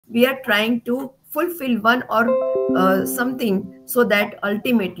we are trying to fulfill one or something, so that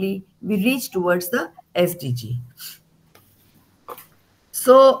ultimately we reach towards the SDG.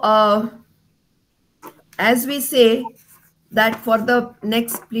 So as we say that for the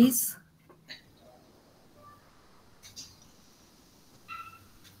next, please.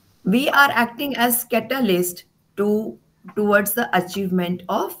 We are acting as catalyst towards the achievement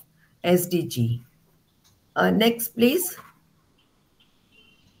of SDG. Next, please.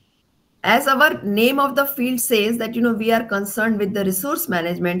 As our name of the field says that, we are concerned with the resource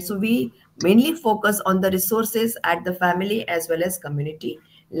management. So we mainly focus on the resources at the family as well as community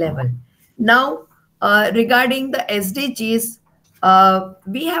level. Now, regarding the SDGs,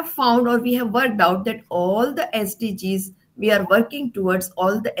 we have found, or we have worked out, that all the SDGs, we are working towards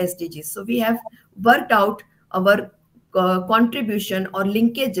all the SDGs. So we have worked out our contribution or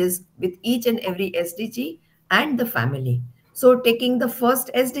linkages with each and every SDG and the family. So taking the first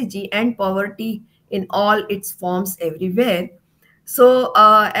SDG, and poverty in all its forms everywhere. So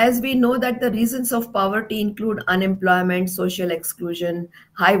as we know that the reasons of poverty include unemployment, social exclusion,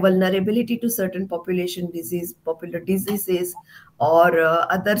 high vulnerability to certain popular diseases, or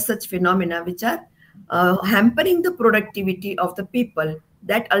other such phenomena which are hampering the productivity of the people,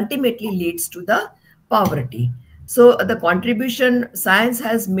 that ultimately leads to the poverty. So the contribution science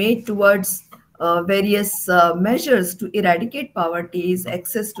has made towards various measures to eradicate poverty is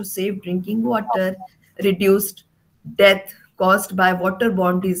access to safe drinking water, reduced death caused by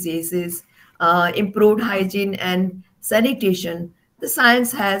waterborne diseases, improved hygiene and sanitation. The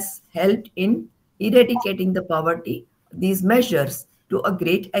science has helped in eradicating the poverty, these measures, to a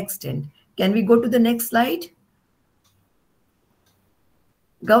great extent. Can we go to the next slide?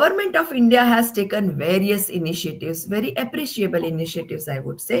 Government of India has taken various initiatives, very appreciable initiatives, I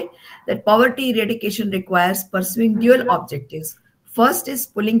would say, that poverty eradication requires pursuing dual objectives. First is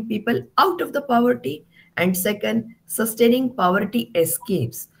pulling people out of the poverty, and second, sustaining poverty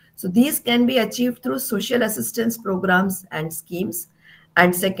escapes. So these can be achieved through social assistance programs and schemes.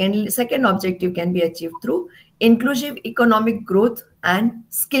 And second objective can be achieved through inclusive economic growth and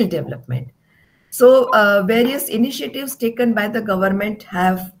skill development. So various initiatives taken by the government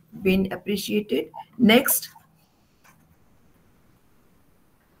have been appreciated. Next.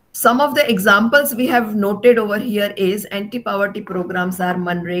 Some of the examples we have noted over here is anti-poverty programs are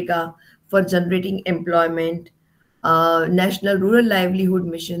Manrega for generating employment, National Rural Livelihood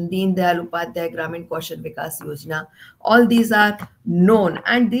Mission, Deen Dayal Upadhyay Gramin Kaushal Vikas Yojana. All these are known,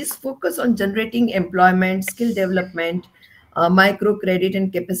 and these focus on generating employment, skill development, microcredit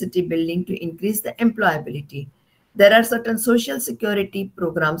and capacity building to increase the employability. There are certain social security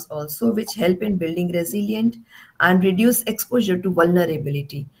programs also which help in building resilient and reduce exposure to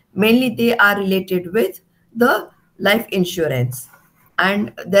vulnerability. Mainly they are related with the life insurance.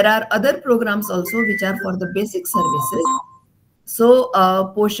 And there are other programs also which are for the basic services. So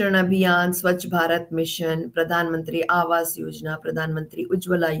Poshan Abhiyan, Swachh Bharat Mission, Pradhan Mantri Awas Yojana, Pradhan Mantri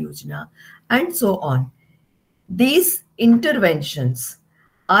Ujjwala Yojana, and so on. These interventions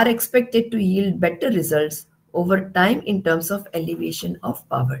are expected to yield better results over time in terms of alleviation of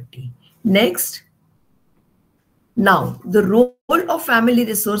poverty. Next. Now, the role of family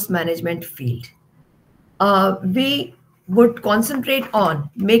resource management field. We would concentrate on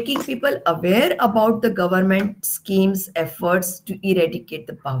making people aware about the government schemes, efforts to eradicate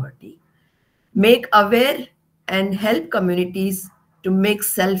the poverty, make aware and help communities to make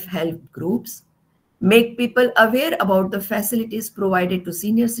self-help groups, make people aware about the facilities provided to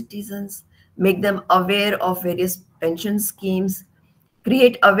senior citizens, make them aware of various pension schemes,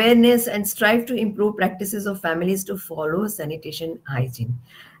 create awareness and strive to improve practices of families to follow sanitation hygiene.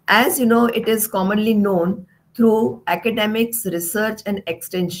 As you know, it is commonly known through academics, research, and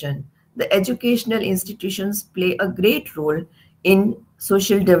extension. The educational institutions play a great role in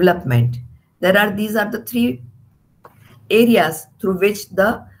social development. These are the three areas through which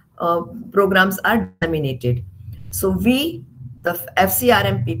the programs are disseminated. So we, the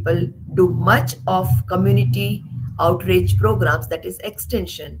FCRM people, do much of community outreach programs, that is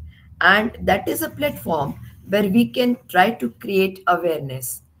extension, and that is a platform where we can try to create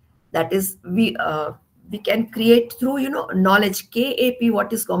awareness. That is, we can create through knowledge, KAP,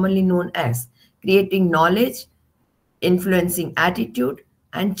 what is commonly known as creating knowledge, influencing attitude,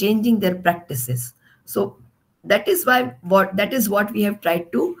 and changing their practices. So that is what we have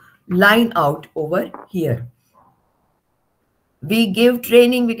tried to line out over here. We give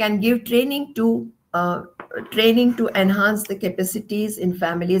training. We can give training to enhance the capacities in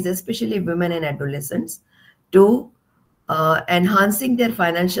families, especially women and adolescents, to enhancing their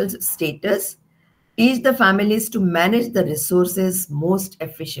financial status, Teach the families to manage the resources most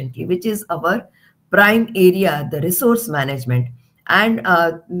efficiently, which is our prime area, the resource management. And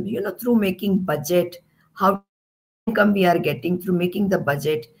through making budget, whatever income we are getting, through making the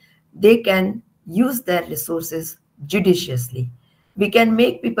budget, they can use their resources judiciously. We can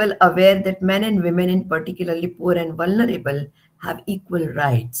make people aware that men and women, in particularly poor and vulnerable, have equal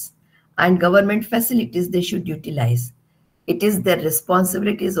rights, and government facilities they should utilize. It is their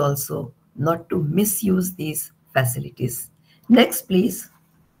responsibilities also not to misuse these facilities. Next, please.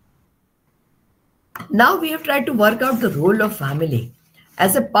 Now we have tried to work out the role of family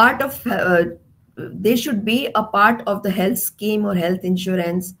as a part of, they should be a part of the health scheme or health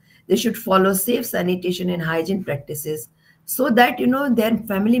insurance. They should follow safe sanitation and hygiene practices so that, their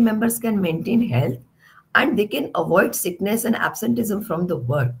family members can maintain health and they can avoid sickness and absenteeism from the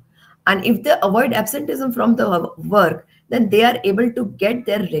work. And if they avoid absenteeism from the work, then they are able to get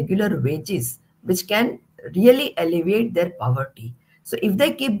their regular wages, which can really alleviate their poverty. So if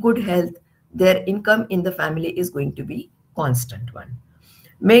they keep good health, their income in the family is going to be constant one.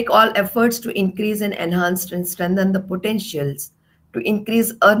 Make all efforts to increase and enhance and strengthen the potentials to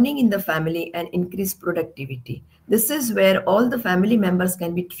increase earning in the family and increase productivity. This is where all the family members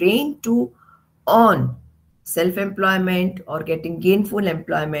can be trained to earn self-employment or getting gainful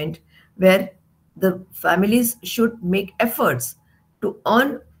employment, where the families should make efforts to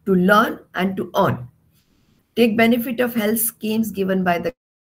earn, to learn, and to earn. Take benefit of health schemes given by the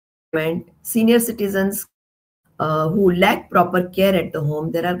government. Senior citizens who lack proper care at the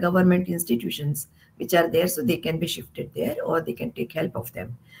home, there are government institutions which are there, so they can be shifted there or they can take help of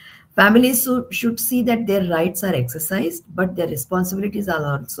them. Families should see that their rights are exercised, but their responsibilities are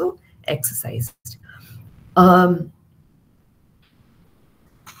also exercised.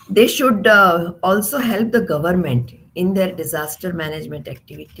 They should also help the government in their disaster management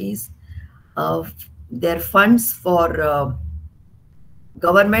activities. Their funds for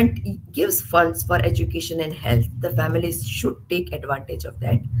government gives funds for education and health. The families should take advantage of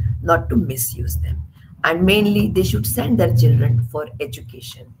that, not to misuse them. And mainly, they should send their children for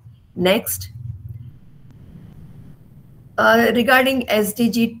education. Next. Regarding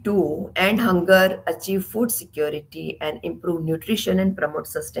SDG 2, end hunger, achieve food security, and improve nutrition and promote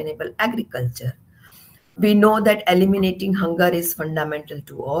sustainable agriculture. We know that eliminating hunger is fundamental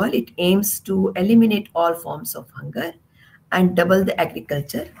to all. It aims to eliminate all forms of hunger and double the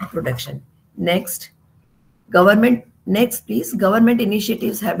agriculture production. Next. Next, please. Government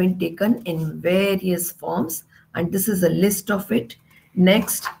initiatives have been taken in various forms, and this is a list of it.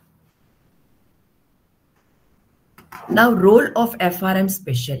 Next. Now, role of FRM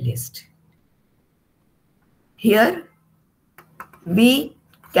specialist. Here, we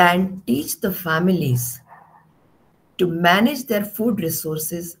can teach the families to manage their food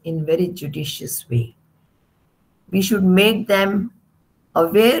resources in very judicious way. We should make them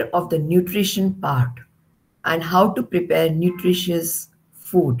aware of the nutrition part and how to prepare nutritious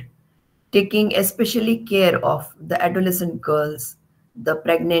food, taking especially care of the adolescent girls, the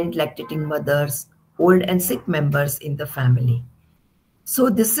pregnant lactating mothers, old and sick members in the family. So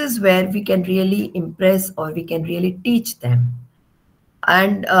this is where we can really impress or we can really teach them.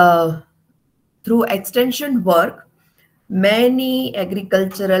 And through extension work, many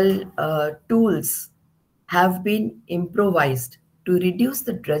agricultural tools have been improvised to reduce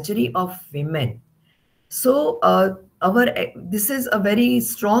the drudgery of women. So this is a very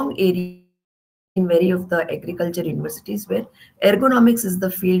strong area in many of the agriculture universities, where ergonomics is the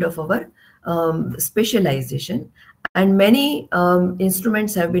field of our specialization, and many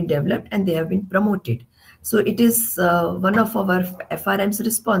instruments have been developed and they have been promoted. So it is one of our FRM's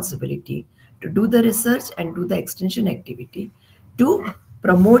responsibility to do the research and do the extension activity to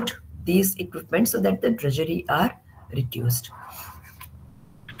promote these equipment so that the drudgery are reduced.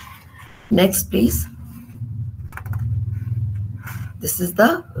 Next, please. This is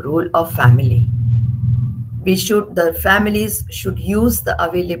the role of family. The families should use the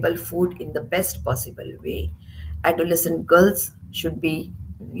available food in the best possible way. Adolescent girls should be,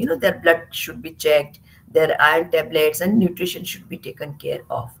 their blood should be checked, their iron tablets and nutrition should be taken care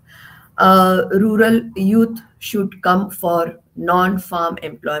of. Rural youth should come for non-farm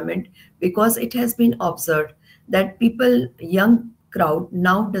employment, because it has been observed that young crowd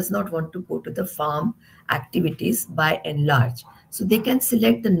now does not want to go to the farm activities by and large. So they can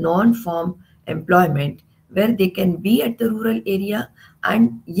select the non-farm employment where they can be at the rural area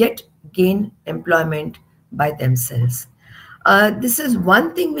and yet gain employment by themselves. This is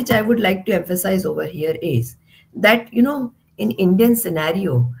one thing which I would like to emphasize over here, is that, in Indian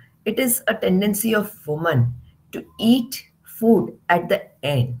scenario, it is a tendency of women to eat food at the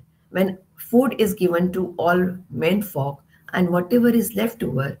end. When food is given to all men folk, and whatever is left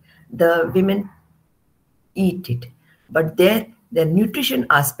over, the women eat it, but their nutrition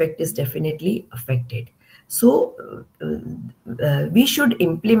aspect is definitely affected. So we should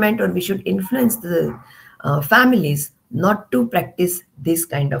implement, or we should influence the families not to practice these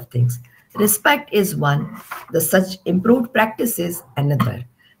kind of things. Respect is one, the such improved practice is another.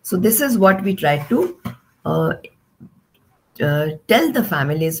 So this is what we try to uh, tell the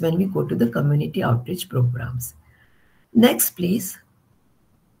families when we go to the community outreach programs. Next, please.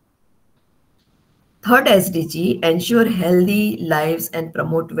 Third SDG, ensure healthy lives and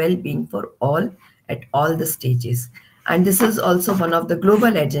promote well-being for all at all the stages. And this is also one of the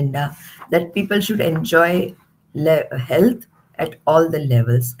global agenda, that people should enjoy health at all the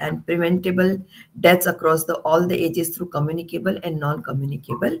levels and preventable deaths across all the ages through communicable and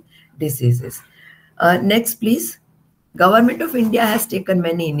non-communicable diseases. Next, please. Government of India has taken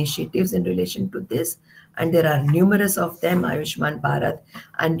many initiatives in relation to this, and there are numerous of them, Ayushman Bharat,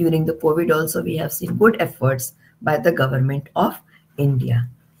 and during the COVID also we have seen good efforts by the government of India.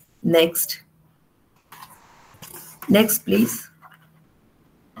 Next. Next, please.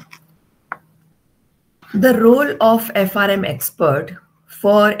 The role of FRM expert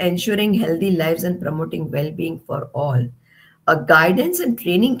for ensuring healthy lives and promoting well-being for all. A guidance and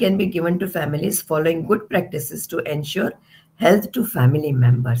training can be given to families following good practices to ensure health to family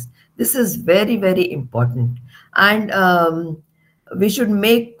members. This is very, very important. And we should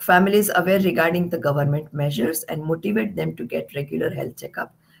make families aware regarding the government measures and motivate them to get regular health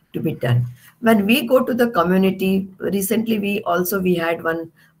checkup to be done. When we go to the community, recently we had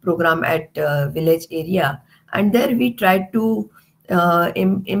one program at village area, and there we tried to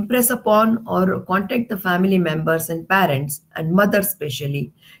impress upon or contact the family members and parents and mothers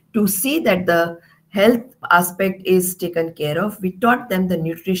especially to see that the health aspect is taken care of. We taught them the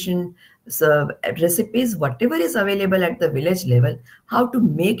nutrition recipes, whatever is available at the village level, how to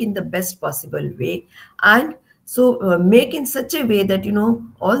make in the best possible way, and so make in such a way that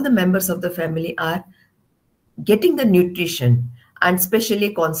all the members of the family are getting the nutrition, and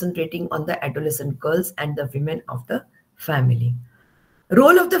especially concentrating on the adolescent girls and the women of the family.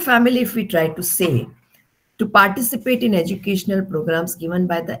 Role of the family, if we try to say, to participate in educational programs given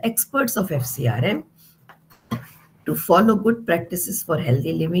by the experts of FCRM, to follow good practices for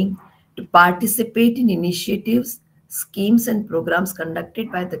healthy living, to participate in initiatives, schemes and programs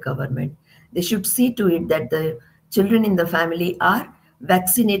conducted by the government. They should see to it that the children in the family are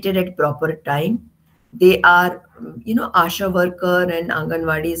vaccinated at proper time. They are, ASHA worker and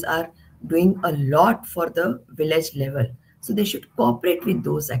Anganwadis are doing a lot for the village level. So they should cooperate with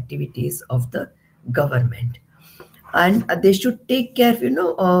those activities of the government. And they should take care,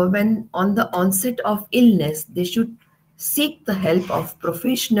 when on the onset of illness, they should seek the help of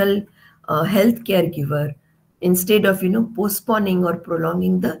professional health caregiver instead of, postponing or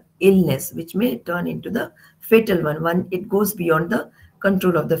prolonging the illness, which may turn into the fatal one when it goes beyond the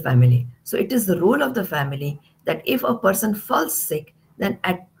control of the family. So it is the role of the family that if a person falls sick, then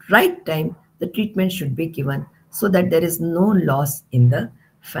at right time, the treatment should be given so that there is no loss in the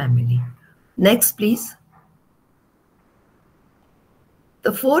family. Next, please.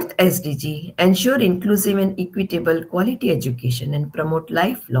 The fourth SDG, ensure inclusive and equitable quality education and promote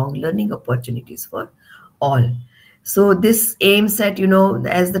lifelong learning opportunities for all. So this aims at,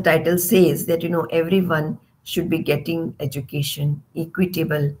 as the title says, that, everyone should be getting education,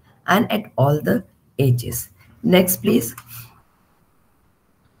 equitable, and at all the ages. Next, please.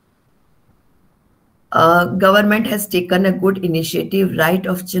 Government has taken a good initiative, Right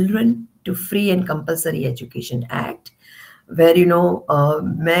of Children to Free and Compulsory Education Act, where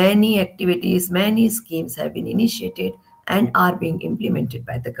many activities, many schemes have been initiated and are being implemented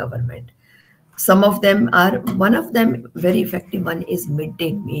by the government. Some of them are, one of them very effective one is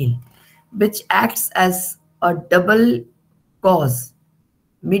midday meal, which acts as a double cause.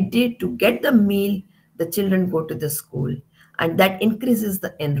 Midday, to get the meal, the children go to the school, and that increases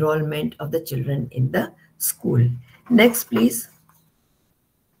the enrollment of the children in the school. Next, please.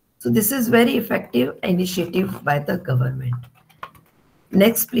 So this is very effective initiative by the government.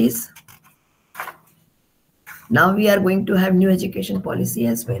 Next, please. Now we are going to have new education policy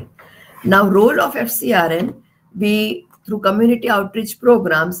as well. Now, role of FCRM, through community outreach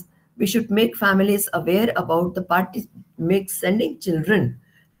programs, we should make families aware about sending children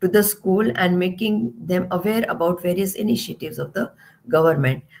to the school and making them aware about various initiatives of the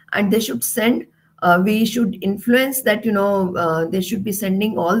government. And they should send, we should influence that, they should be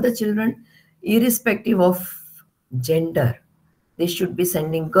sending all the children irrespective of gender. They should be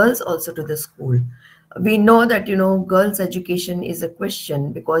sending girls also to the school. We know that, girls' education is a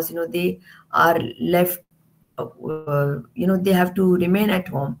question because, they are left, they have to remain at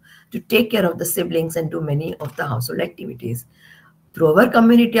home to take care of the siblings and do many of the household activities. Through our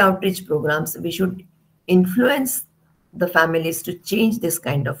community outreach programs, we should influence the families to change this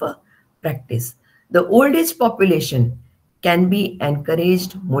kind of a practice. The old age population can be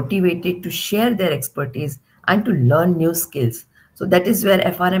encouraged, motivated to share their expertise and to learn new skills. So that is where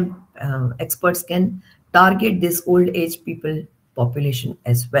FRM experts can target this old age people population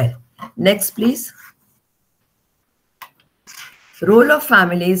as well. Next, please. Role of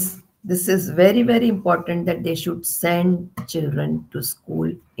families. This is very, very important that they should send children to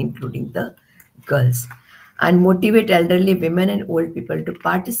school, including the girls, and motivate elderly women and old people to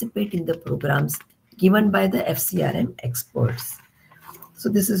participate in the programs given by the FCRM experts. So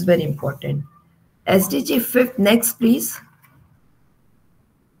this is very important. SDG 5th, next please.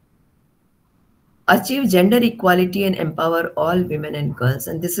 Achieve gender equality and empower all women and girls,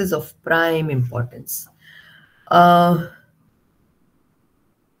 and this is of prime importance.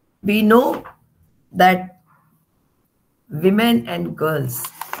 We know that women and girls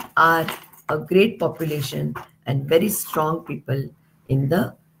are a great population and very strong people in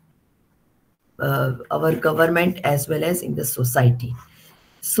the our government as well as in the society.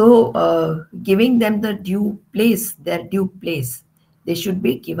 So giving them the due place, they should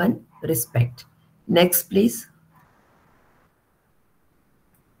be given respect. Next, please.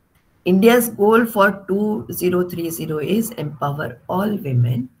 India's goal for 2030 is empower all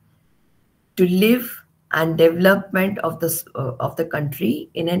women to live and development of the country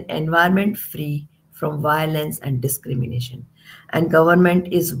in an environment free from violence and discrimination. And government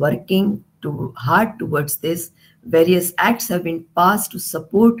is working hard towards this. Various acts have been passed to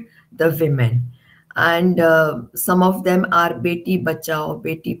support the women. And some of them are Beti Bachao,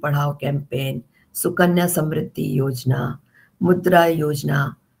 Beti Padhao campaign, Sukanya Samriddhi Yojana, Mudra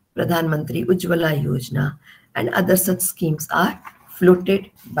Yojana, Pradhan Mantri Ujjwala Yojana, and other such schemes are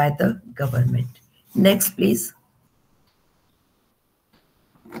floated by the government. Next, please.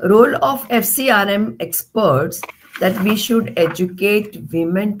 Role of FCRM experts, that we should educate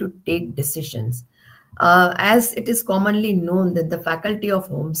women to take decisions. As it is commonly known that the Faculty of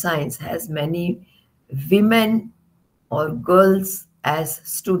Home Science has many women or girls as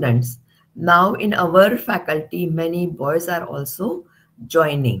students. Now in our faculty, many boys are also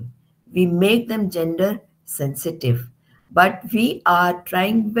joining. We make them gender sensitive, but we are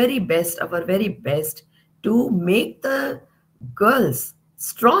trying our very best to make the girls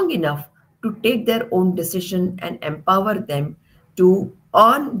strong enough to take their own decision and empower them to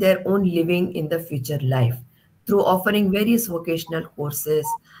earn their own living in the future life through offering various vocational courses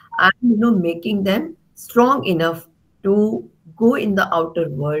and making them strong enough to go in the outer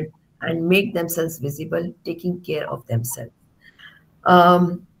world and make themselves visible, taking care of themselves.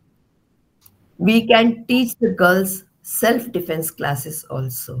 We can teach the girls self-defense classes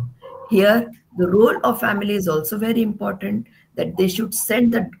also. Here, the role of family is also very important, that they should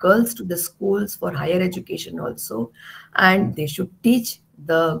send the girls to the schools for higher education also, and they should teach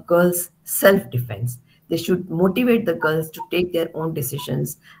the girls self-defense. They should motivate the girls to take their own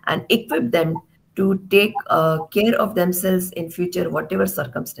decisions and equip them to take care of themselves in future. Whatever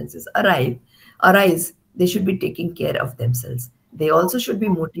circumstances arise, they should be taking care of themselves. They also should be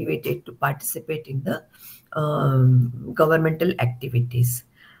motivated to participate in the governmental activities.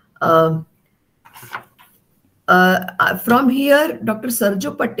 From here, Dr.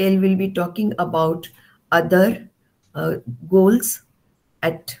 Sarjoo Patel will be talking about other goals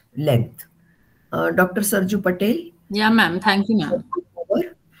at length. Dr. Sarjoo Patel. Yeah, ma'am. Thank you, ma'am.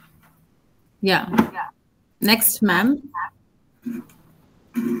 Yeah. Next, ma'am.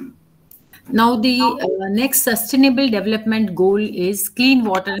 Now, the next sustainable development goal is clean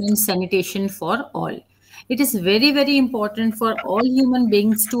water and sanitation for all. It is very, very important for all human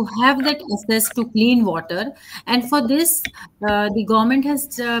beings to have that access to clean water. And for this, the government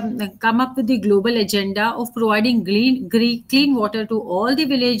has come up with the global agenda of providing clean water to all the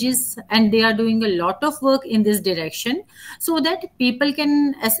villages. And they are doing a lot of work in this direction so that people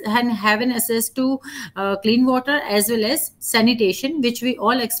can have an access to clean water as well as sanitation, which we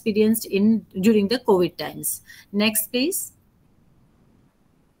all experienced during the COVID times. Next, please.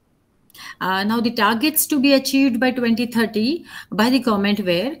 Now, the targets to be achieved by 2030 by the government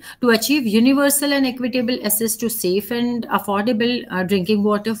were to achieve universal and equitable access to safe and affordable drinking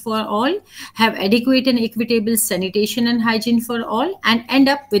water for all, have adequate and equitable sanitation and hygiene for all, and end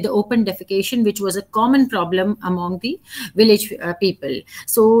up with the open defecation, which was a common problem among the village people.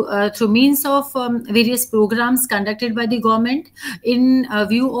 So, through means of various programs conducted by the government in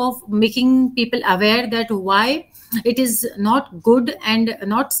view of making people aware that why it is not good and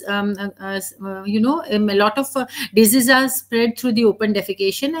not a lot of diseases are spread through the open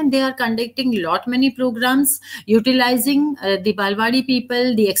defecation, and they are conducting lot many programs utilizing the Balwadi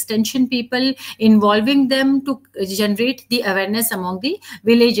people, the extension people, involving them to generate the awareness among the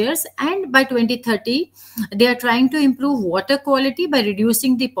villagers. And by 2030 they are trying to improve water quality by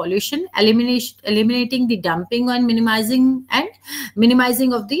reducing the pollution, eliminating the dumping and minimizing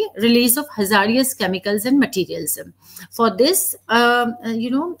of the release of hazardous chemicals and materials. For this,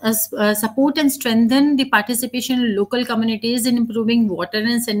 support and strengthen the participation in local communities in improving water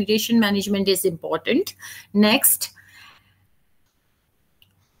and sanitation management is important. Next.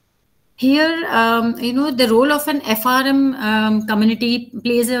 Here, the role of an FRM community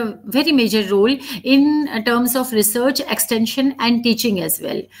plays a very major role in terms of research, extension, and teaching as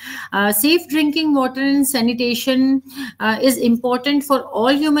well. Safe drinking water and sanitation is important for all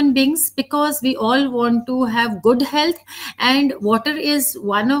human beings because we all want to have good health, and water is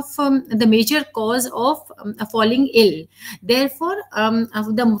one of the major cause of falling ill. Therefore,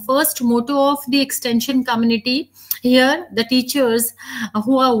 the first motto of the extension community here, the teachers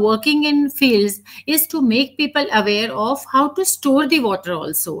who are working in fields, is to make people aware of how to store the water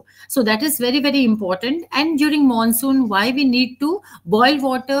also. So that is very, very important. And during monsoon, why we need to boil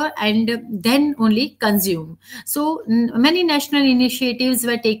water and then only consume. So many national initiatives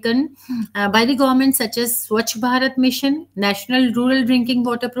were taken by the government, such as Swachh Bharat Mission, National Rural Drinking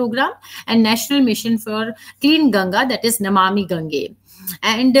Water Program, and National Mission for Clean Ganga, that is Namami Gange.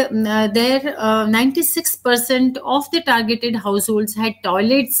 And there 96% of the targeted households had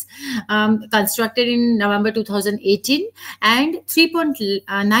toilets constructed in November 2018, and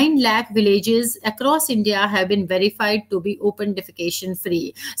 3.9 lakh villages across India have been verified to be open defecation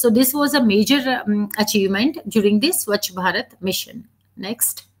free. So this was a major achievement during the Swachh Bharat mission.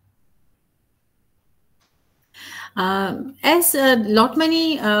 Next. As lot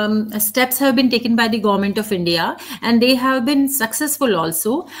many steps have been taken by the government of India, and they have been successful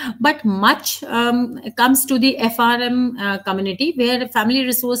also, but much comes to the FRM community, where Family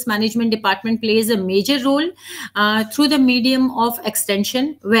Resource Management Department plays a major role through the medium of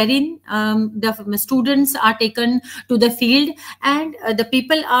extension, wherein the students are taken to the field, and the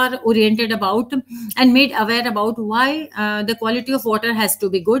people are oriented about and made aware about why the quality of water has to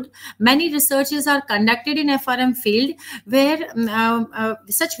be good. Many researches are conducted in FRM field, where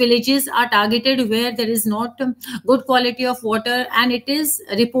such villages are targeted where there is not good quality of water, and it is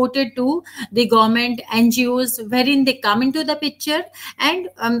reported to the government NGOs, wherein they come into the picture and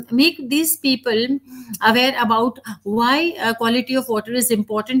make these people aware about why quality of water is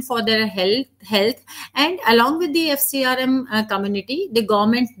important for their health. And along with the FCRM community, the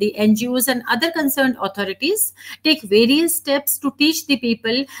government, the NGOs, and other concerned authorities take various steps to teach the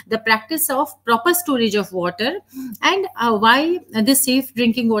people the practice of proper storage of water, and why this safe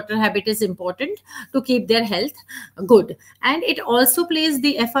drinking water habit is important to keep their health good. And it also plays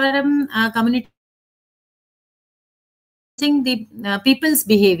the FRM community the people's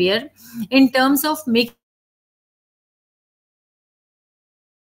behavior in terms of making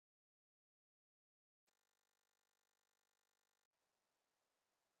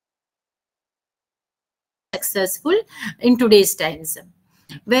successful in today's times,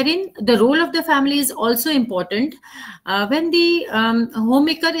 wherein the role of the family is also important. When the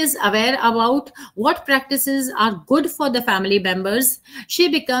homemaker is aware about what practices are good for the family members, she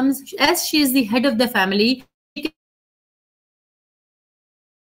becomes, as she is the head of the family,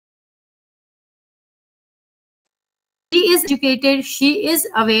 she is educated, she is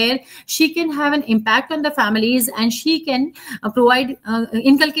aware, she can have an impact on the families, and she can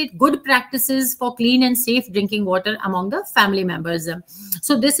inculcate good practices for clean and safe drinking water among the family members.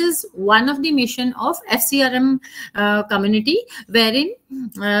 So this is one of the mission of FCRM community, wherein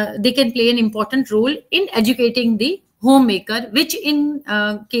they can play an important role in educating the homemaker, which in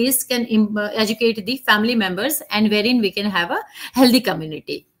case can educate the family members, and wherein we can have a healthy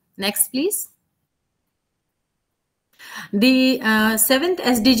community. Next, please. The seventh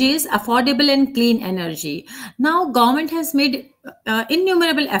SDG is affordable and clean energy. Now, government has made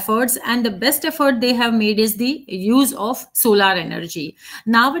innumerable efforts, and the best effort they have made is the use of solar energy.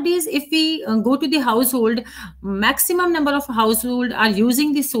 Nowadays, if we go to the household, maximum number of household are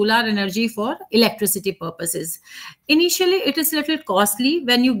using the solar energy for electricity purposes. Initially, it is a little costly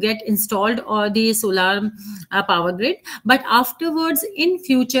when you get installed or the solar power grid, but afterwards, in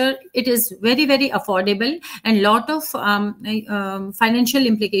future, it is very, very affordable, and lot of financial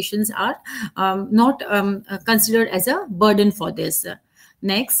implications are not considered as a burden for this.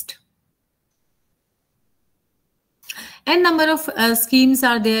 Next. N number of schemes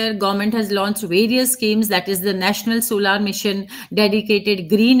are there. Government has launched various schemes, that is the National Solar Mission, dedicated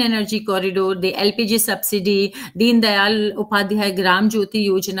green energy corridor, the LPG subsidy, Deen Dayal Upadhyay Gram Jyoti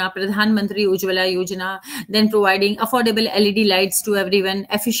Yojana, Pradhan Mantri Ujjwala Yojana, then providing affordable LED lights to everyone,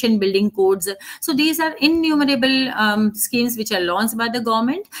 efficient building codes. So these are innumerable schemes which are launched by the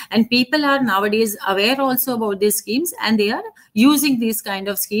government, and people are nowadays aware also about these schemes, and they are using these kind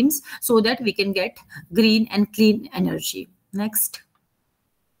of schemes so that we can get green and clean energy. Next.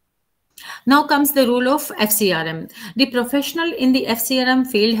 Now comes the role of FCRM. The professional in the FCRM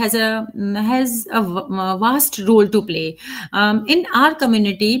field has a vast role to play in our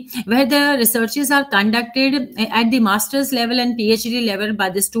community, where the researches are conducted at the master's level and PhD level by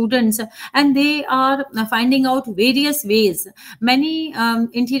the students, and they are finding out various ways. Many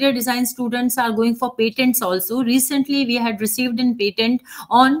interior design students are going for patents also. Recently, we had received a patent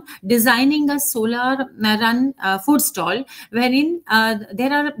on designing a solar run food stall, wherein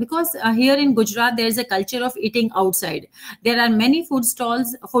there are, because here in Gujarat, there is a culture of eating outside. There are many food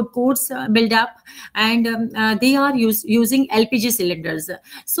stalls, food courts built up, and they are using LPG cylinders.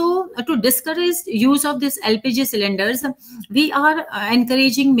 So to discourage use of this LPG cylinders, we are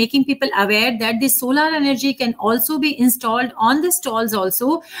encouraging, making people aware that the solar energy can also be installed on the stalls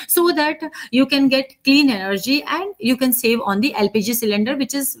also, so that you can get clean energy and you can save on the LPG cylinder,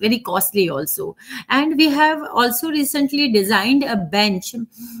 which is very costly also. And we have also recently designed a bench,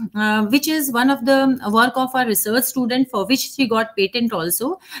 which is one of the work of our research student, for which she got patent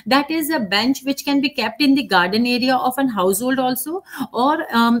also. That is a bench which can be kept in the garden area of an household also, or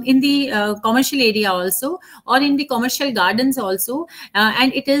in the commercial area also, or in the commercial gardens also,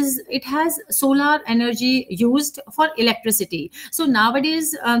 and it has solar energy used for electricity. So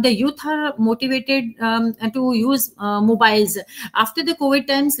nowadays the youth are motivated to use mobiles. After the COVID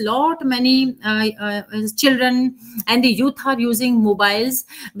times, many children and the youth are using mobiles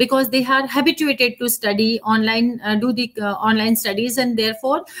because they are habituated to study online, do the online studies, and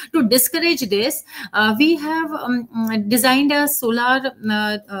therefore to discourage this, we have designed a solar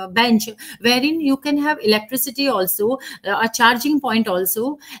bench wherein you can have electricity also, a charging point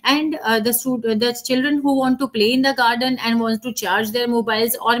also, and the children who want to play in the garden and want to charge their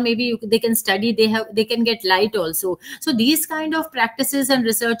mobiles, or maybe they can study, they can get light also. So these kind of practices and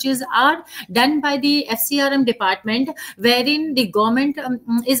researches are done by the FCRM department, wherein the government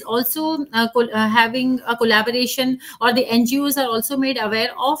is also having a collaboration, or the NGOs are also made aware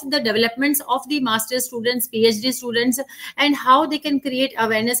of the developments of the master's students, PhD students, and how they can create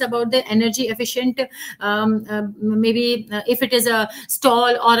awareness about the energy efficient, maybe if it is a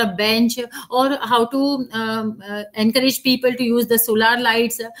stall or a bench, or how to encourage people to use the solar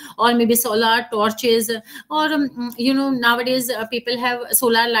lights, or maybe solar torches, or nowadays people have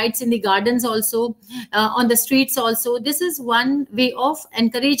solar lights in the gardens also, on the streets also. This is one way of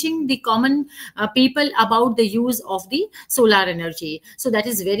encouraging the common people about the use of the solar energy. So that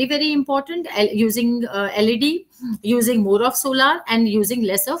is very, very important, using LED, using more of solar, and using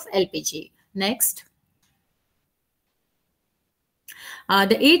less of LPG. Next.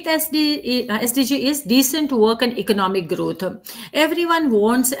 The eighth SDG is decent work and economic growth. Everyone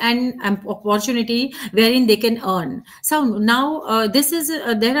wants an opportunity wherein they can earn. So now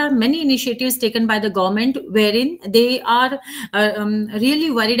there are many initiatives taken by the government wherein they are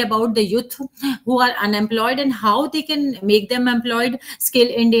really worried about the youth who are unemployed and how they can make them employed. Skill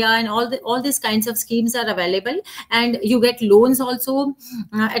India and all these kinds of schemes are available, and you get loans also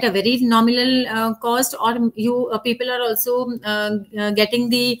at a very nominal cost, or people are also getting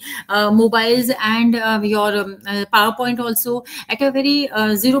the mobiles and your PowerPoint also at a very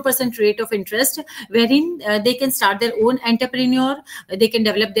 0% rate of interest, wherein they can start their own entrepreneur, they can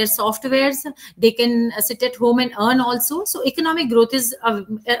develop their softwares, they can sit at home and earn also. So economic growth is a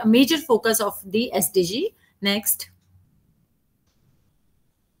major focus of the SDG. Next.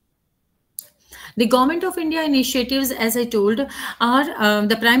 The Government of India initiatives, as I told, are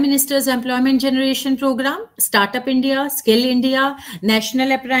the Prime Minister's Employment Generation Program, Startup India, Skill India,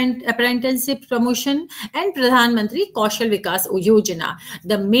 National Apprenticeship Promotion, and Pradhan Mantri Kaushal Vikas Yojana.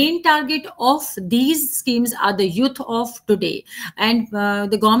 The main target of these schemes are the youth of today, and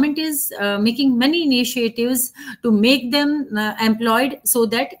the government is making many initiatives to make them employed so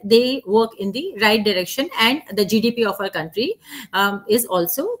that they work in the right direction, and the GDP of our country is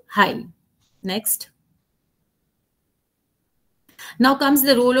also high. Next. Now comes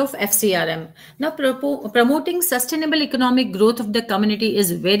the role of FCRM. Now, promoting sustainable economic growth of the community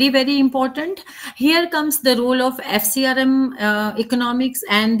is very, very important. Here comes the role of FCRM economics,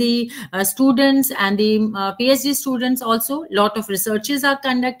 and the students and the PhD students also. Lot of researches are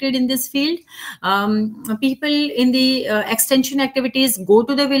conducted in this field. People in the extension activities go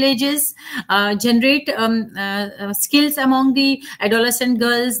to the villages, generate skills among the adolescent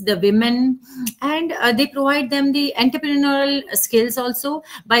girls, the women, and they provide them the entrepreneurial skills also,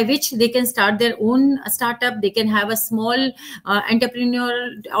 by which they can start their own startup. They can have a small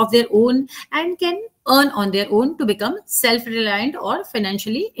entrepreneur of their own and can earn on their own to become self-reliant or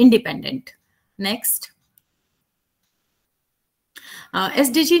financially independent. Next.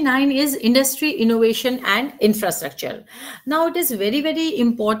 SDG 9 is industry, innovation and infrastructure. Now it is very, very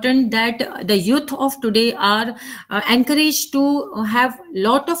important that the youth of today are encouraged to have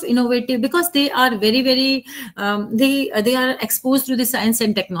lot of innovative, because they are very, very, they are exposed to the science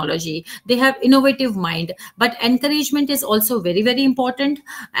and technology. They have innovative mind, but encouragement is also very, very important,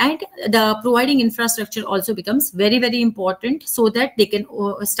 and the providing infrastructure also becomes very, very important, so that they can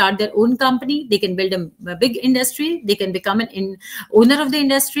start their own company, they can build a big industry, they can become an owner of the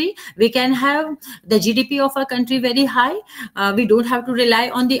industry. We can have the GDP of our country very high. We don't have to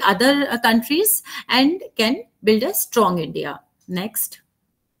rely on the other countries, and can build a strong India. Next.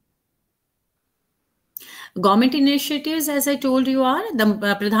 Government initiatives, as I told you, are the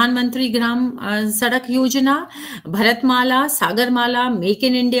Pradhan Mantri Gram Sadak Yojana, Bharatmala, Sagarmala, Make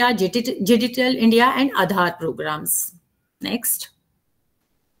in India, Digital India, and Aadhaar programs. Next.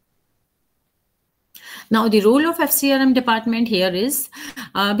 Now, the role of FCRM department here is,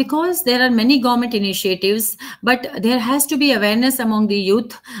 because there are many government initiatives, but there has to be awareness among the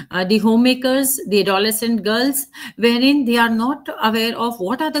youth, the homemakers, the adolescent girls, wherein they are not aware of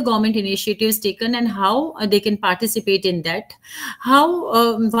what are the government initiatives taken and how they can participate in that.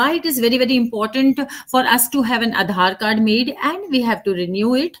 Why it is very, very important for us to have an Aadhaar card made, and we have to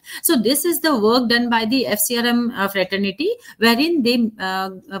renew it. So this is the work done by the FCRM fraternity, wherein they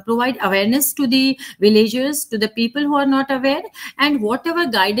provide awareness to the villagers, to the people who are not aware, and whatever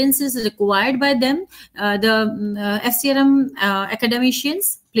guidance is required by them, the FCRM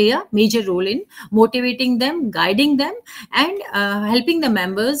academicians play a major role in motivating them, guiding them, and helping the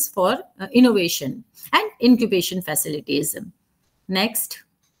members for innovation and incubation facilities. Next.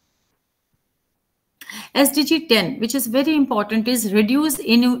 SDG 10, which is very important, is reduce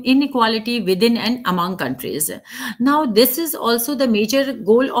inequality within and among countries. Now, this is also the major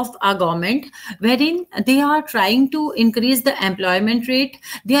goal of our government, wherein they are trying to increase the employment rate.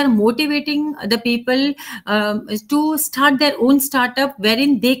 They are motivating the people to start their own startup,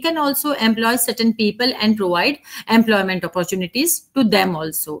 wherein they can also employ certain people and provide employment opportunities to them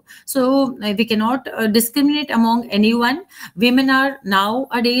also. So we cannot discriminate among anyone. Women are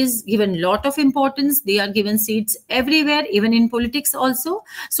nowadays given a lot of importance. They are given seats everywhere, even in politics also.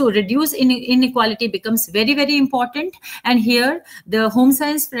 So reduce inequality becomes very, very important. And here the home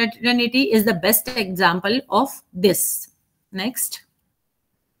science fraternity is the best example of this. Next.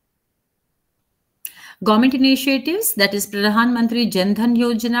 Government initiatives, that is Pradhan Mantri Jan Dhan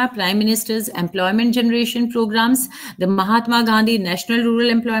Yojana, Prime Minister's Employment Generation Programs, the Mahatma Gandhi National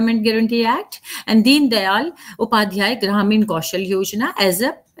Rural Employment Guarantee Act, and Deen Dayal Upadhyay Gramin Kaushal Yojana, as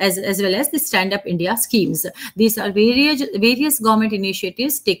well as the Stand Up India schemes. These are various government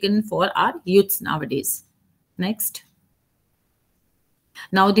initiatives taken for our youths nowadays. Next.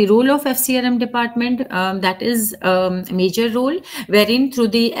 Now, the role of FCRM department, that is a major role, wherein through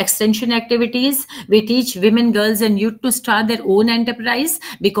the extension activities, we teach women, girls and youth to start their own enterprise,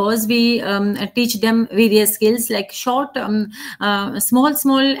 because we teach them various skills like short,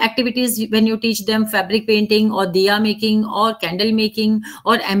 small activities. When you teach them fabric painting or diya making or candle making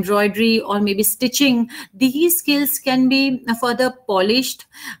or embroidery or maybe stitching, these skills can be further polished.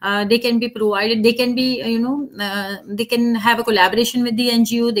 They can be provided. They can be, they can have a collaboration with the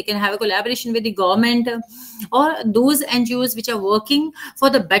NGO, they can have a collaboration with the government, or those NGOs which are working for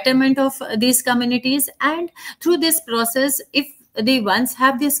the betterment of these communities. And through this process, if they once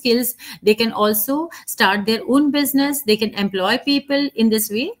have these skills, they can also start their own business, they can employ people in this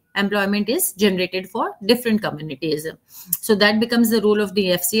way, employment is generated for different communities. So that becomes the role of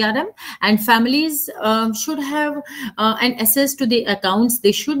the FCRM. And families should have an access to the accounts.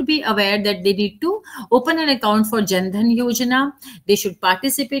 They should be aware that they need to open an account for Jan Dhan Yojana. They should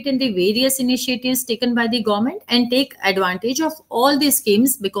participate in the various initiatives taken by the government and take advantage of all these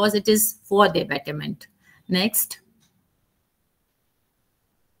schemes because it is for their betterment. Next.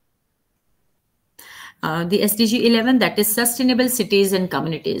 The SDG 11, that is sustainable cities and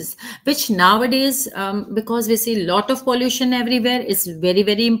communities, which nowadays, because we see a lot of pollution everywhere, is very,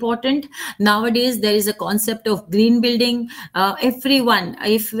 very important. Nowadays, there is a concept of green building. Everyone,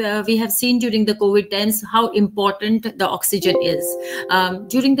 if we have seen during the COVID times, how important the oxygen is.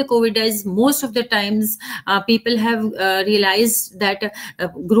 During the COVID days, most of the times, people have realized that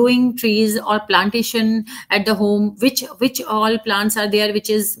growing trees or plantation at the home, which all plants are there,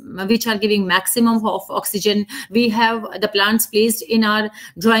 which are giving maximum of oxygen. We have the plants placed in our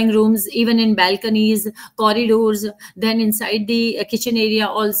drawing rooms, even in balconies, corridors, then inside the kitchen area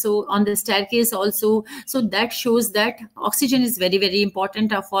also, on the staircase also. So that shows that oxygen is very, very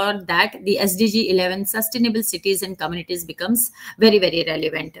important. For that, the SDG 11, sustainable cities and communities, becomes very, very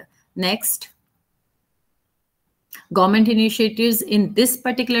relevant. Next. Government initiatives in this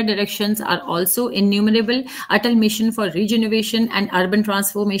particular directions are also innumerable. Atal Mission for Regeneration and Urban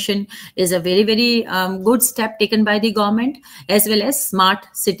Transformation is a very, very good step taken by the government, as well as Smart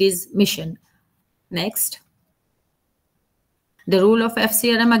Cities Mission. Next. The role of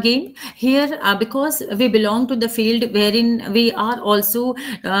FCRM again here, because we belong to the field wherein we are also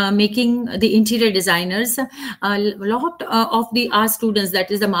making the interior designers. A lot of our students, that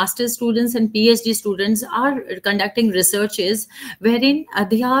is the master's students and PhD students, are conducting researches wherein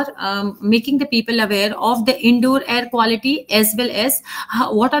they are making the people aware of the indoor air quality, as well as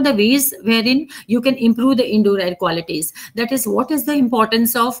what are the ways wherein you can improve the indoor air qualities. That is, what is the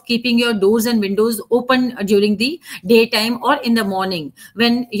importance of keeping your doors and windows open during the daytime or in the morning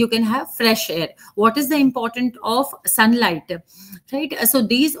when you can have fresh air. What is the importance of sunlight, right? So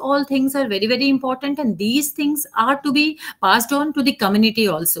these all things are very, very important, and these things are to be passed on to the community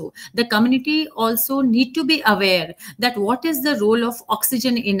also. The community also need to be aware that what is the role of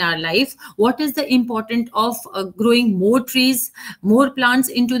oxygen in our life, what is the importance of growing more trees, more plants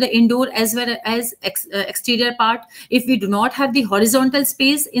into the indoor as well as exterior part. If we do not have the horizontal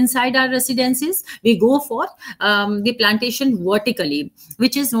space inside our residences, we go for the plantation vertically,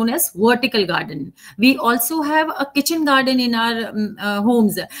 which is known as vertical garden. We also have a kitchen garden in our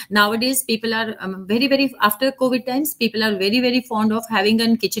homes. Nowadays, people are very, very, after COVID times, people are very, very fond of having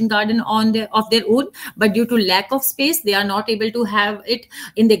a kitchen garden of their own, but due to lack of space, they are not able to have it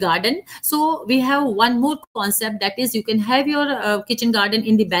in the garden. So we have one more concept, that is, you can have your kitchen garden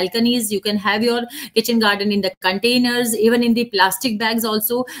in the balconies, you can have your kitchen garden in the containers, even in the plastic bags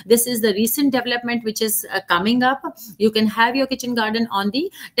also. This is the recent development which is coming up. You can have your kitchen garden on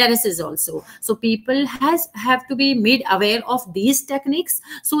the terraces also. So people have to be made aware of these techniques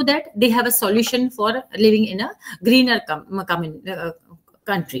so that they have a solution for living in a greener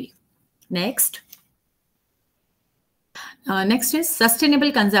country. Next. Next is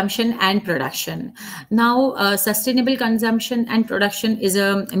sustainable consumption and production. Now, sustainable consumption and production is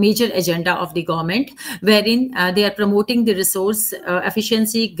a major agenda of the government, wherein they are promoting the resource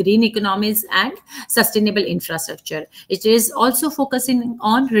efficiency, green economies, and sustainable infrastructure. It is also focusing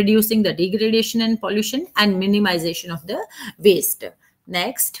on reducing the degradation and pollution and minimization of the waste.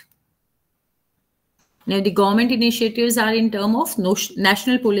 Next. Now, the government initiatives are in terms of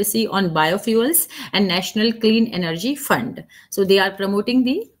national policy on biofuels and National Clean Energy Fund. So they are promoting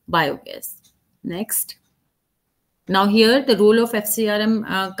the biogas. Next. Now here the role of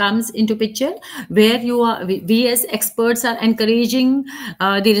FCRM comes into picture, where we as experts are encouraging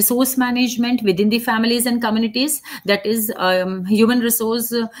the resource management within the families and communities. That is, human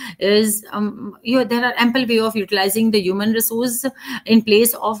resource is there are ample way of utilizing the human resource in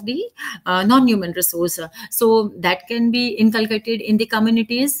place of the non-human resource. So that can be inculcated in the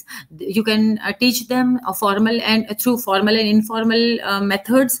communities. You can teach them through formal and informal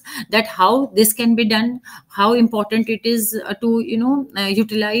methods, that how this can be done, how important it is to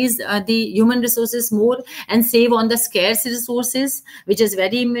utilize the human resources more and save on the scarce resources, which is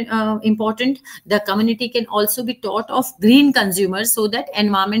very important. The community can also be taught of green consumers so that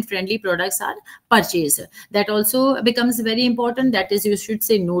environment friendly products are purchased. That also becomes very important. That is, you should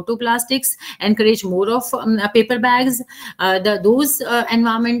say no to plastics, encourage more of paper bags, those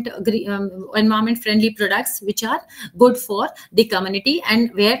environment friendly products which are good for the community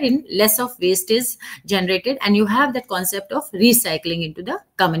and wherein less of waste is generated, and you have that concept of recycling into the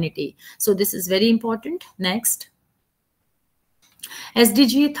community. So this is very important. Next.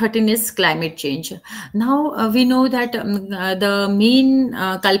 SDG 13 is climate change. Now we know that the main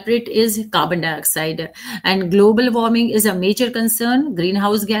culprit is carbon dioxide, and global warming is a major concern.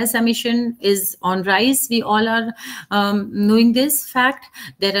 Greenhouse gas emission is on rise. We all are knowing this fact.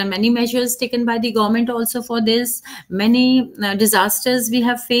 There are many measures taken by the government also for this. Many disasters we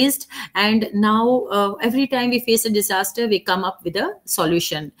have faced, and now every time we face a disaster, we come up with a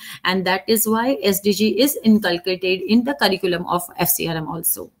solution, and that is why SDG is inculcated in the curriculum of FCRM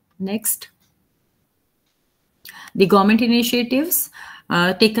also. Next. The government initiatives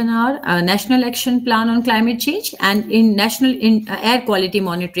taken are National Action Plan on Climate Change and in National Air Quality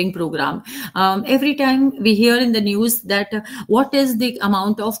Monitoring Program. Every time we hear in the news that what is the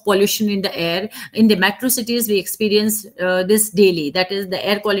amount of pollution in the air. In the metro cities, we experience this daily. That is, the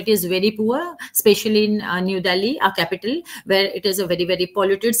air quality is very poor, especially in New Delhi, our capital, where it is a very, very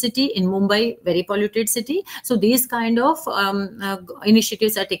polluted city. In Mumbai, very polluted city. So these kind of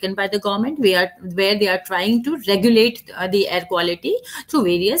initiatives are taken by the government where they are trying to regulate the air quality through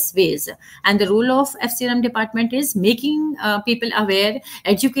various ways. And the role of FCRM department is making people aware,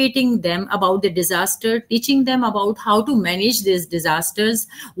 educating them about the disaster, teaching them about how to manage these disasters,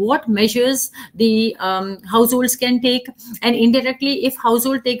 what measures the households can take, and indirectly, if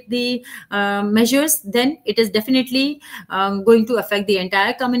household take the measures, then it is definitely going to affect the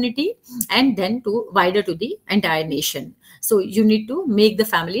entire community and then to wider to the entire nation. So you need to make the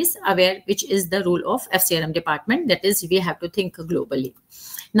families aware, which is the role of FCRM department. That is, we have to think globally.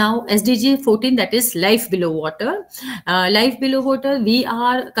 Now, SDG 14, that is life below water. Life below water, we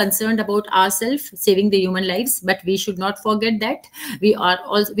are concerned about ourselves, saving the human lives, but we should not forget that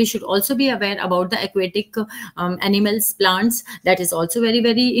we should also be aware about the aquatic animals, plants. That is also very,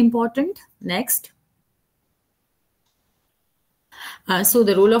 very important. Next. So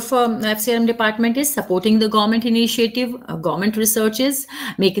the role of FCRM department is supporting the government initiative, government researches,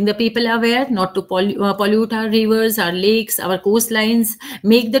 making the people aware not to pollute our rivers, our lakes, our coastlines,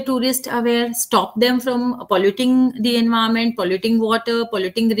 make the tourists aware, stop them from polluting the environment, polluting water,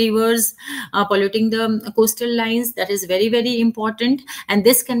 polluting rivers, polluting the coastal lines. That is very, very important. And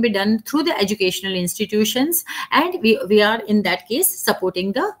this can be done through the educational institutions. And we are in that case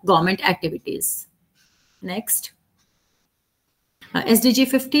supporting the government activities. Next. SDG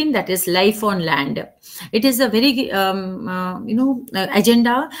 15, that is life on land. It is a very,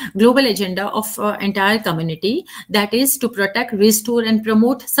 global agenda of entire community, that is to protect, restore, and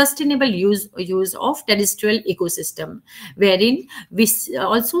promote sustainable use of terrestrial ecosystem, wherein we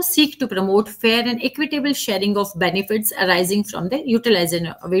also seek to promote fair and equitable sharing of benefits arising from the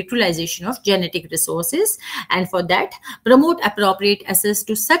utilization of genetic resources, and for that, promote appropriate access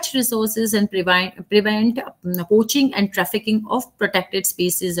to such resources and prevent poaching and trafficking of protected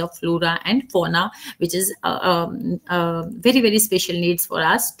species of flora and fauna, which is very, very special needs for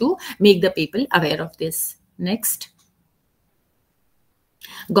us to make the people aware of this. Next.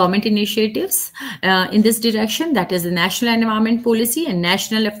 Government initiatives in this direction, that is the National Environment Policy and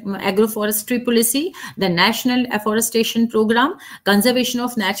National Agroforestry Policy, the National Afforestation Program, Conservation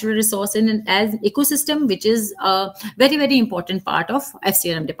of Natural Resources and as ecosystem, which is a very, very important part of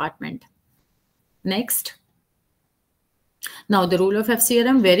FCRM department. Next. Now, the role of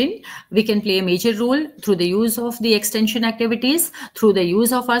FCRM, wherein we can play a major role through the use of the extension activities, through the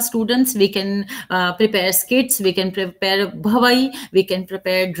use of our students. We can prepare skits, we can prepare bhavai, we can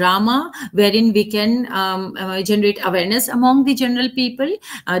prepare drama, wherein we can generate awareness among the general people.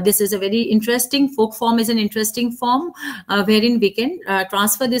 This is a very interesting, folk form is an interesting form, wherein we can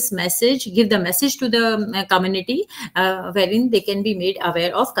transfer this message, give the message to the community, wherein they can be made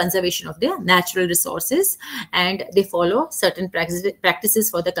aware of conservation of their natural resources, and they follow certain practices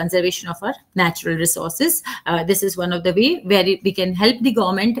for the conservation of our natural resources. This is one of the way where we can help the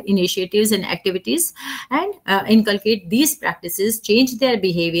government initiatives and activities and inculcate these practices, change their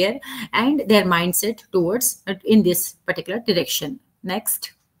behavior and their mindset towards in this particular direction.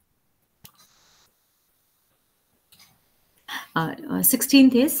 Next.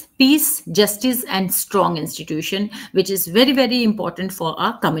 16th is peace, justice, and strong institution, which is very, very important for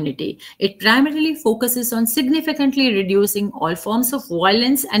our community. It primarily focuses on significantly reducing all forms of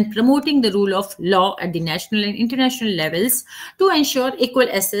violence and promoting the rule of law at the national and international levels to ensure equal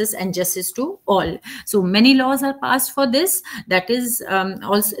access and justice to all. So many laws are passed for this. That is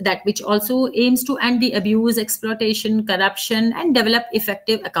also that which also aims to end the abuse, exploitation, corruption, and develop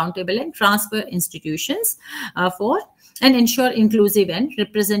effective, accountable, and transparent institutions and ensure inclusive and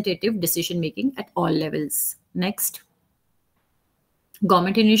representative decision-making at all levels. Next.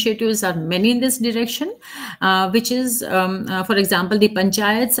 Government initiatives are many in this direction, which is, for example, the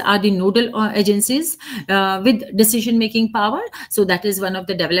panchayats are the nodal agencies with decision-making power. So that is one of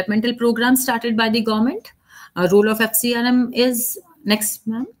the developmental programs started by the government. Role of FCRM is, next,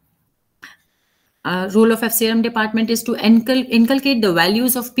 ma'am. Role of FCRM department is to inculcate the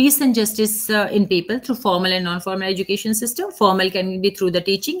values of peace and justice in people through formal and non-formal education system. Formal can be through the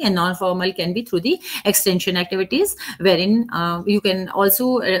teaching and non-formal can be through the extension activities, wherein you can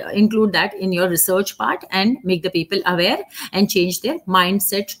also include that in your research part and make the people aware and change their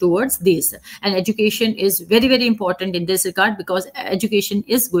mindset towards this. And education is very, very important in this regard, because education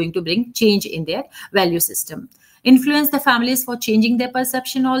is going to bring change in their value system. Influence the families for changing their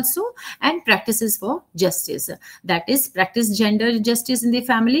perception also, and practices for justice. That is, practice gender justice in the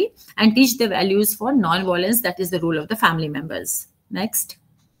family and teach the values for non-violence. That is the role of the family members. Next.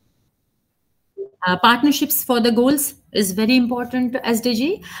 Partnerships for the goals is very important to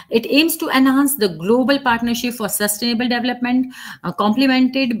SDG. It aims to enhance the global partnership for sustainable development,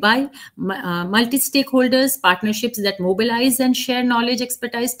 complemented by multi-stakeholders, partnerships that mobilize and share knowledge,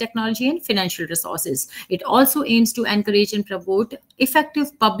 expertise, technology, and financial resources. It also aims to encourage and promote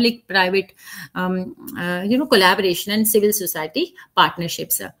effective public-private collaboration and civil society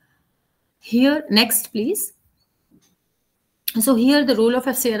partnerships. Here, next, please. So here the role of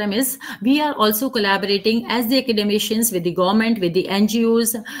FCRM is, we are also collaborating as the academicians with the government, with the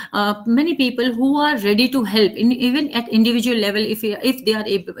NGOs, many people who are ready to help, even at individual level. If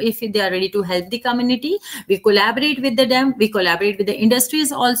they are ready to help the community, we collaborate with them. We collaborate with the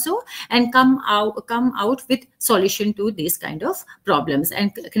industries also, and come out with solution to these kind of problems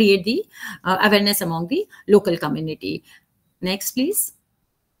and create the awareness among the local community. Next, please.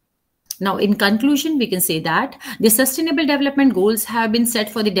 Now, in conclusion, we can say that the Sustainable Development Goals have been set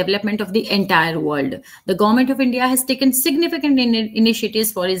for the development of the entire world. The Government of India has taken significant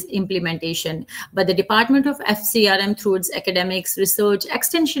initiatives for its implementation, but the Department of FCRM, through its academics, research,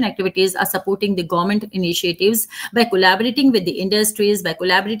 extension activities, are supporting the government initiatives by collaborating with the industries, by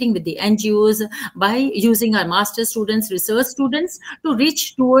collaborating with the NGOs, by using our master students, research students to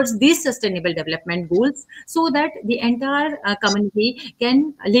reach towards these Sustainable Development Goals, so that the entire community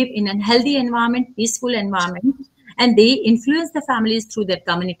can live in a healthy environment, peaceful environment, and they influence the families through their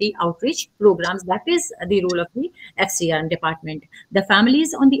community outreach programs. That is the role of the FCRM department. The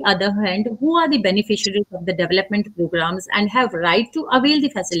families, on the other hand, who are the beneficiaries of the development programs and have right to avail the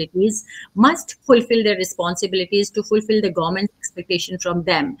facilities, must fulfill their responsibilities to fulfill the government's expectation from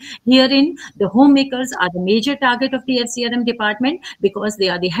them. Herein, the homemakers are the major target of the FCRM department, because they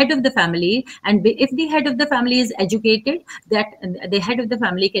are the head of the family, and if the head of the family is educated, that the head of the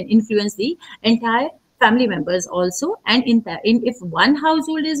family can influence the entire family members also, and if one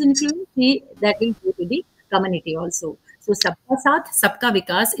household is influenced, that will go to the community also. So Sabka Saath, Sabka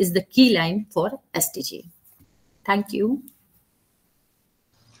Vikas is the key line for SDG. Thank you.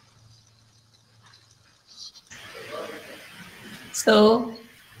 So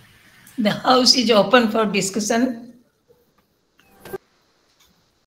the house is open for discussion.